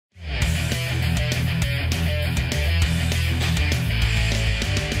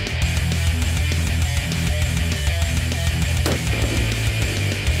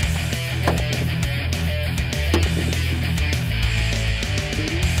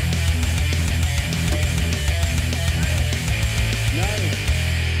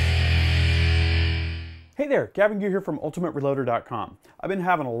there, Gavin Gear here from UltimateReloader.com. I've been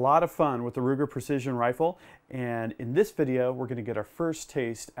having a lot of fun with the Ruger Precision Rifle, and in this video we're going to get our first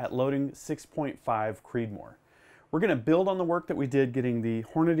taste at loading 6.5 Creedmoor. We're going to build on the work that we did getting the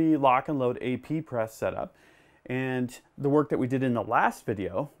Hornady Lock-N-Load AP press set up, and the work that we did in the last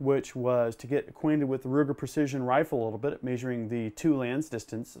video, which was to get acquainted with the Ruger Precision Rifle a little bit, measuring the 2 lands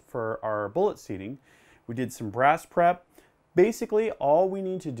distance for our bullet seating. We did some brass prep. Basically, all we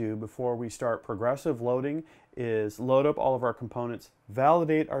need to do before we start progressive loading is load up all of our components,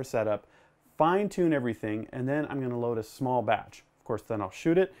 validate our setup, fine-tune everything, and then I'm going to load a small batch. Of course, then I'll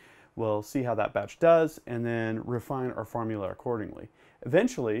shoot it. We'll see how that batch does, and then refine our formula accordingly.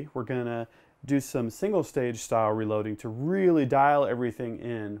 Eventually, we're going to do some single-stage style reloading to really dial everything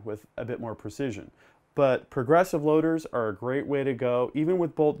in with a bit more precision. But progressive loaders are a great way to go, even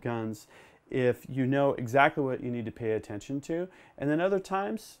with bolt guns, if you know exactly what you need to pay attention to. And then other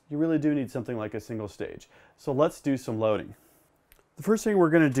times, you really do need something like a single stage. So let's do some loading. The first thing we're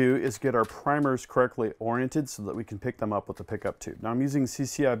going to do is get our primers correctly oriented so that we can pick them up with the pickup tube. Now I'm using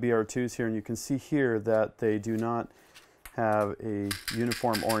CCI BR2s here, and you can see here that they do not have a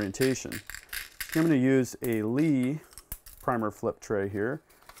uniform orientation. I'm going to use a Lee primer flip tray here.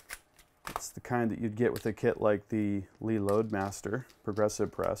 It's the kind that you'd get with a kit like the Lee Loadmaster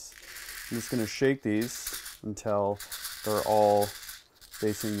Progressive Press. I'm just going to shake these until they're all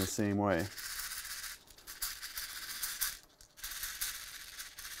facing the same way.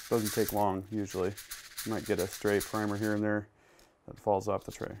 Doesn't take long usually. You might get a stray primer here and there that falls off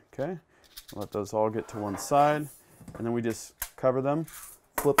the tray. Okay, let those all get to one side, and then we just cover them,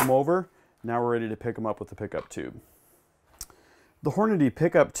 flip them over. Now we're ready to pick them up with the pickup tube. The Hornady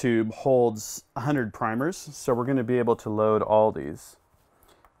pickup tube holds 100 primers, so we're going to be able to load all these.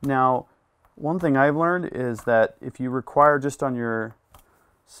 Now, one thing I've learned is that if you require just on your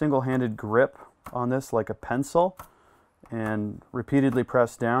single-handed grip on this like a pencil and repeatedly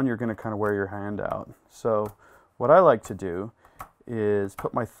press down, you're going to kind of wear your hand out. So what I like to do is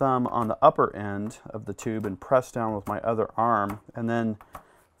put my thumb on the upper end of the tube and press down with my other arm, and then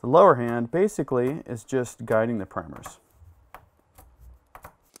the lower hand basically is just guiding the primers.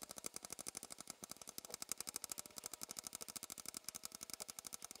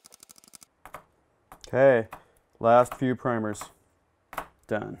 Okay, last few primers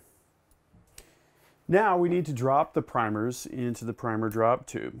done. Now we need to drop the primers into the primer drop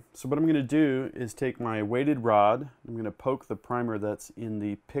tube. So what I'm going to do is take my weighted rod. I'm going to poke the primer that's in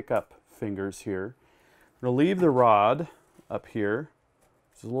the pickup fingers here. I'm going to leave the rod up here.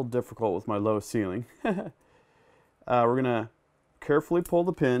 It's a little difficult with my low ceiling. We're going to carefully pull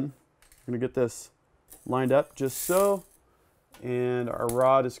the pin. I'm going to get this lined up just so, and our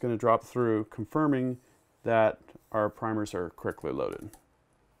rod is going to drop through, confirming that our primers are correctly loaded.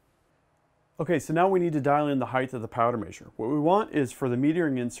 Okay, so now we need to dial in the height of the powder measure. What we want is for the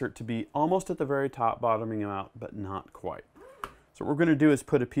metering insert to be almost at the very top, bottoming out, but not quite. So what we're going to do is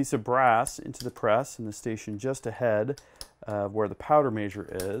put a piece of brass into the press in the station just ahead of where the powder measure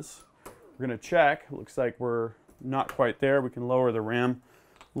is. We're going to check. It looks like we're not quite there. We can lower the ram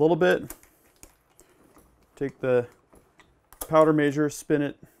a little bit. Take the powder measure, spin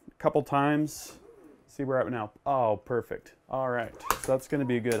it a couple times. See where we're at now. Oh, perfect. All right. So that's going to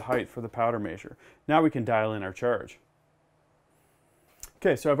be a good height for the powder measure. Now we can dial in our charge.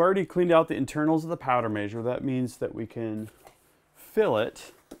 Okay, so I've already cleaned out the internals of the powder measure. That means that we can fill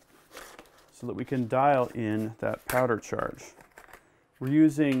it so that we can dial in that powder charge. We're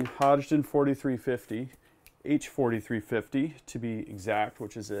using Hodgdon 4350, H4350 to be exact,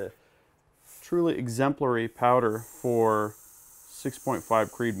 which is a truly exemplary powder for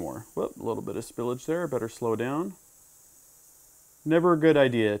 6.5 Creedmoor. Whoop, a little bit of spillage there, better slow down. Never a good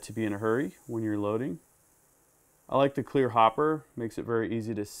idea to be in a hurry when you're loading. I like the clear hopper, makes it very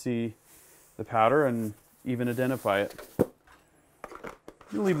easy to see the powder and even identify it.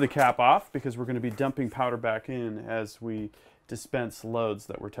 We'll leave the cap off because we're going to be dumping powder back in as we dispense loads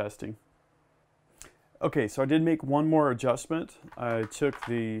that we're testing. Okay, so I did make one more adjustment. I took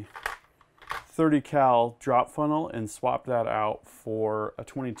the 30 cal drop funnel and swapped that out for a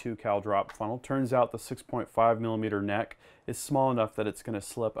 22 cal drop funnel. Turns out the 6.5 millimeter neck is small enough that it's going to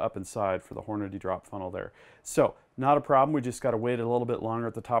slip up inside for the Hornady drop funnel there. So not a problem. We just got to wait a little bit longer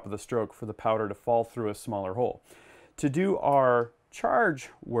at the top of the stroke for the powder to fall through a smaller hole. To do our charge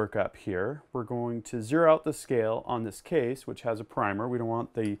work up here, we're going to zero out the scale on this case, which has a primer. We don't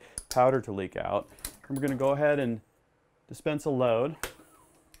want the powder to leak out. And we're going to go ahead and dispense a load.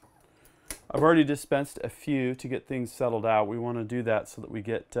 I've already dispensed a few to get things settled out. We want to do that so that we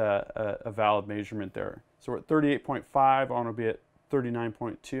get a valid measurement there. So we're at 38.5. I want to be at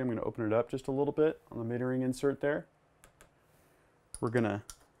 39.2. I'm going to open it up just a little bit on the metering insert there. We're going to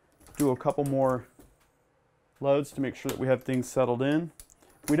do a couple more loads to make sure that we have things settled in.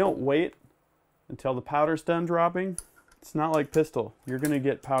 We don't wait until the powder's done dropping. It's not like pistol. You're going to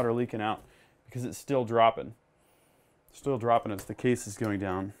get powder leaking out because it's still dropping. Still dropping as the case is going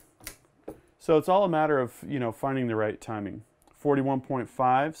down. So it's all a matter of, you know, finding the right timing.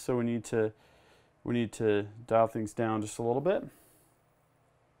 41.5, so we need to dial things down just a little bit.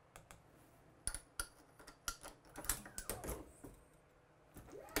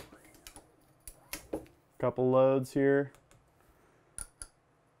 Couple loads here.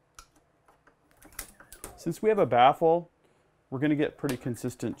 Since we have a baffle, we're going to get pretty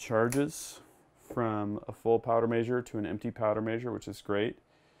consistent charges from a full powder measure to an empty powder measure, which is great.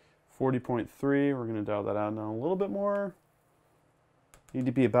 40.3, we're going to dial that out now a little bit more. Need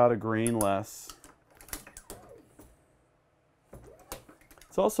to be about a grain less.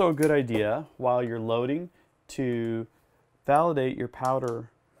 It's also a good idea while you're loading to validate your powder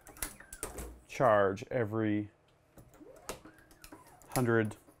charge every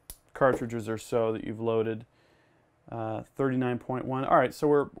 100 cartridges or so that you've loaded. 39.1. All right, so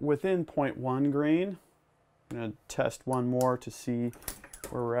we're within 0.1 grain. I'm going to test one more to see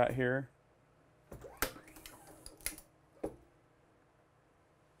where we're at here.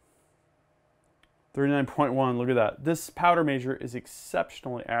 .1, look at that. This powder measure is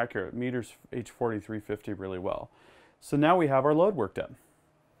exceptionally accurate. It meters H4350 really well. So now we have our load worked up.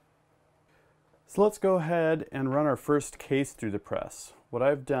 So let's go ahead and run our first case through the press. What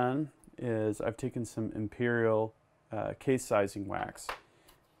I've done is I've taken some Imperial case sizing wax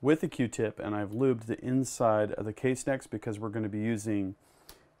with a Q-tip, and I've lubed the inside of the case necks because we're going to be using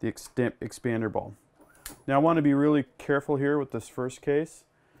the expander ball. Now I want to be really careful here with this first case.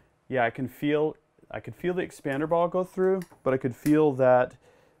 Yeah, I could feel the expander ball go through, but I could feel that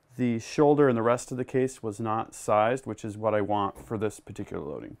the shoulder and the rest of the case was not sized, which is what I want for this particular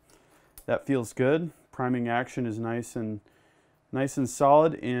loading. That feels good. Priming action is nice and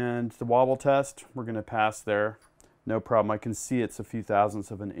solid, and the wobble test, we're going to pass there. No problem. I can see it's a few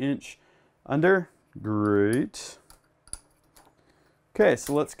thousandths of an inch under. Great. Okay,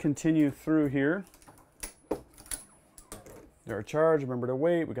 so let's continue through here. Our charge, remember to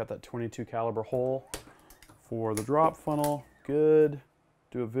wait. We got that 22 caliber hole for the drop funnel. Good.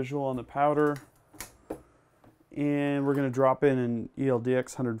 Do a visual on the powder. And we're going to drop in an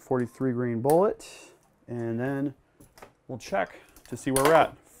ELD-X 143 grain bullet. And then we'll check to see where we're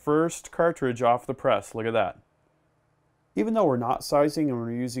at. First cartridge off the press. Look at that. Even though we're not sizing and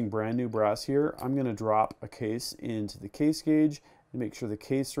we're using brand new brass here, I'm going to drop a case into the case gauge and make sure the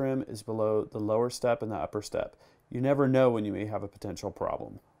case rim is below the lower step and the upper step. You never know when you may have a potential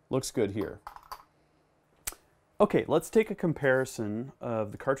problem. Looks good here. Okay, let's take a comparison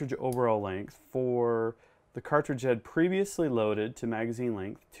of the cartridge overall length for the cartridge I had previously loaded to magazine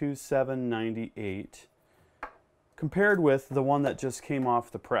length 2798 compared with the one that just came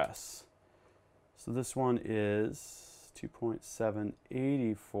off the press. So this one is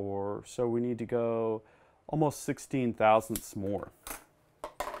 2.784, so we need to go almost 16 thousandths more.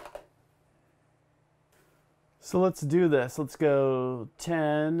 So let's do this. Let's go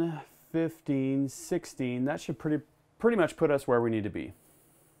 10, 15, 16. That should pretty much put us where we need to be.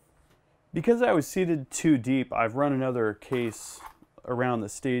 Because I was seated too deep, I've run another case around the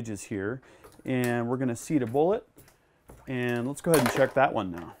stages here, and we're going to seat a bullet, and let's go ahead and check that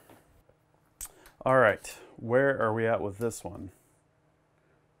one now. All right, where are we at with this one?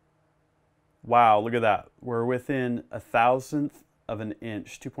 Wow, look at that. We're within a thousandth of an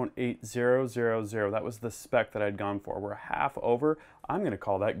inch, 2.8000. That was the spec that I'd gone for. We're half over. I'm going to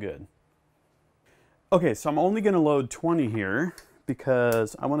call that good. Okay, so I'm only going to load 20 here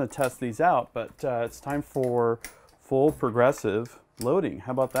because I want to test these out, but it's time for full progressive loading.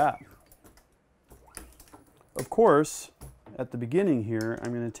 How about that? Of course, at the beginning here,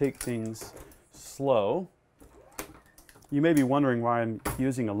 I'm going to take things slow. You may be wondering why I'm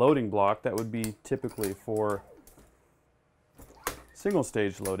using a loading block. That would be typically for single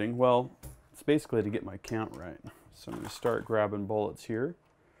stage loading. Well, it's basically to get my count right. So I'm going to start grabbing bullets here.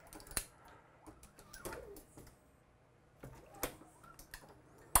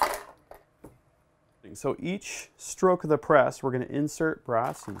 So each stroke of the press, we're going to insert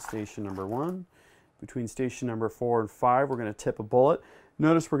brass in station number 1. Between station number 4 and 5, we're going to tip a bullet.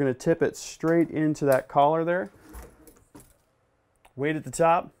 Notice we're going to tip it straight into that collar there. Weight at the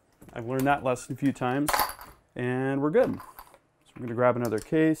top. I've learned that lesson a few times, and we're good. So we're going to grab another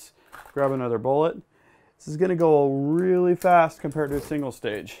case, grab another bullet. This is going to go really fast compared to a single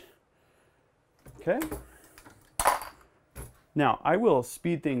stage. Okay. Now, I will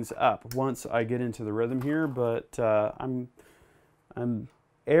speed things up once I get into the rhythm here, but I'm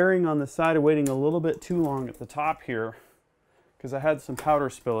erring on the side of waiting a little bit too long at the top here because I had some powder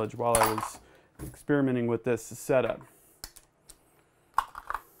spillage while I was experimenting with this setup.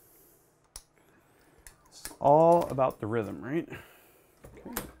 It's all about the rhythm, right?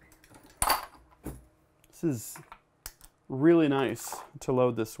 Okay. This is really nice to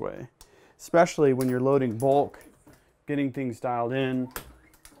load this way, especially when you're loading bulk, getting things dialed in,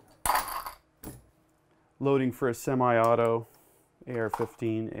 loading for a semi-auto,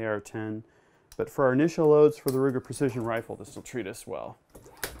 AR-15, AR-10. But for our initial loads for the Ruger Precision Rifle, this will treat us well.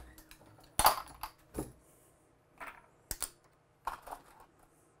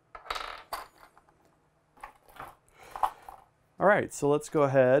 All right, so let's go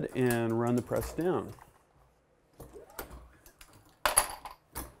ahead and run the press down.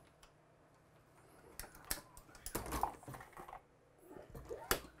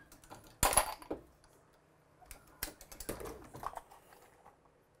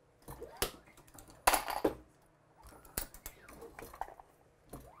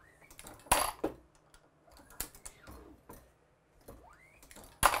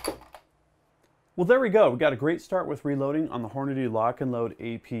 Well, there we go. We got a great start with reloading on the Hornady Lock-N-Load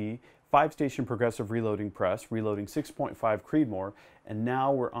AP 5-station progressive reloading press, reloading 6.5 Creedmoor, and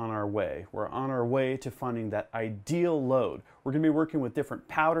now we're on our way. We're on our way to finding that ideal load. We're going to be working with different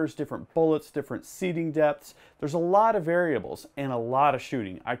powders, different bullets, different seating depths. There's a lot of variables and a lot of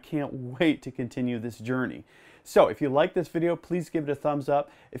shooting. I can't wait to continue this journey. So if you like this video, please give it a thumbs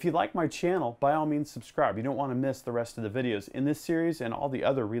up. If you like my channel, by all means subscribe. You don't want to miss the rest of the videos in this series and all the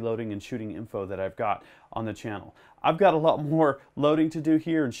other reloading and shooting info that I've got on the channel. I've got a lot more loading to do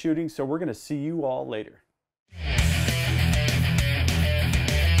here and shooting, so we're going to see you all later.